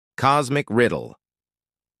Cosmic Riddle.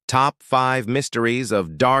 Top 5 Mysteries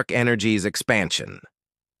of Dark Energy's Expansion.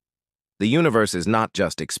 The universe is not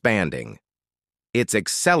just expanding. It's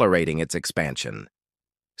accelerating its expansion,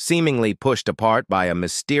 seemingly pushed apart by a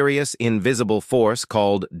mysterious, invisible force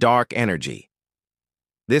called dark energy.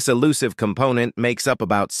 This elusive component makes up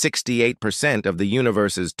about 68% of the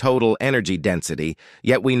universe's total energy density,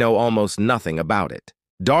 yet we know almost nothing about it.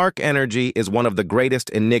 Dark energy is one of the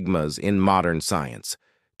greatest enigmas in modern science,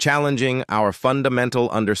 challenging our fundamental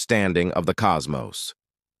understanding of the cosmos.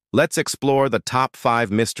 Let's explore the top 5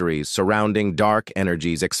 mysteries surrounding dark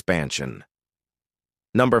energy's expansion.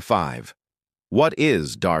 Number 5. What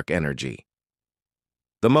is dark energy?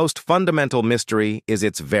 The most fundamental mystery is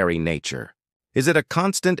its very nature. Is it a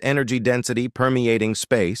constant energy density permeating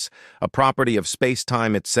space, a property of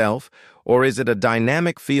space-time itself, or is it a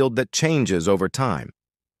dynamic field that changes over time?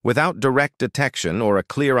 Without direct detection or a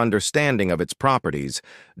clear understanding of its properties,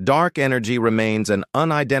 dark energy remains an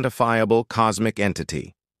unidentifiable cosmic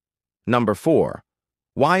entity. Number 4.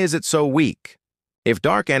 Why is it so weak? If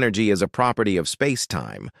dark energy is a property of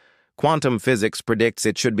space-time, quantum physics predicts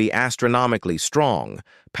it should be astronomically strong,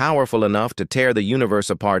 powerful enough to tear the universe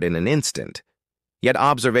apart in an instant. Yet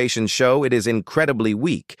observations show it is incredibly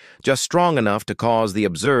weak, just strong enough to cause the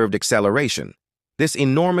observed acceleration. This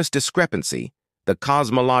enormous discrepancy, the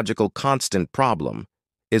cosmological constant problem,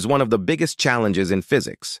 is one of the biggest challenges in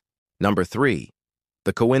physics. Number 3.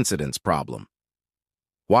 The coincidence problem.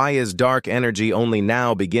 Why is dark energy only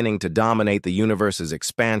now beginning to dominate the universe's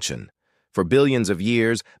expansion? For billions of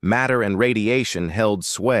years, matter and radiation held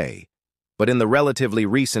sway. But in the relatively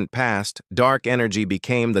recent past, dark energy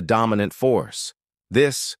became the dominant force.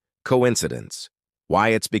 This coincidence, why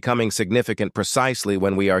it's becoming significant precisely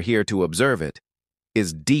when we are here to observe it,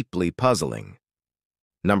 is deeply puzzling.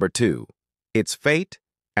 Number 2. Its fate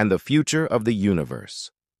and the future of the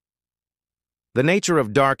universe. The nature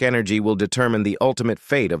of dark energy will determine the ultimate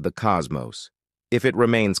fate of the cosmos. If it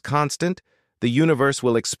remains constant, the universe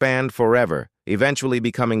will expand forever, eventually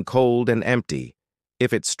becoming cold and empty.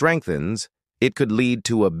 If it strengthens, it could lead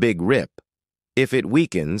to a big rip. If it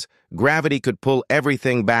weakens, gravity could pull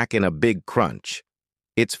everything back in a big crunch.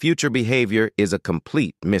 Its future behavior is a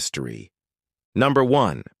complete mystery. Number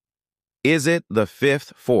 1. Is it the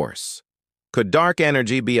fifth force? Could dark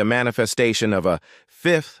energy be a manifestation of a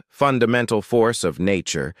fifth fundamental force of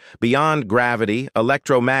nature, beyond gravity,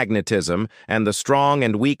 electromagnetism, and the strong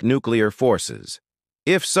and weak nuclear forces?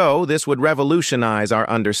 If so, this would revolutionize our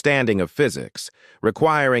understanding of physics,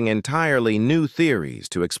 requiring entirely new theories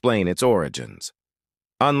to explain its origins.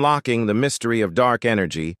 Unlocking the mystery of dark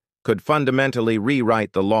energy could fundamentally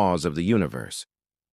rewrite the laws of the universe.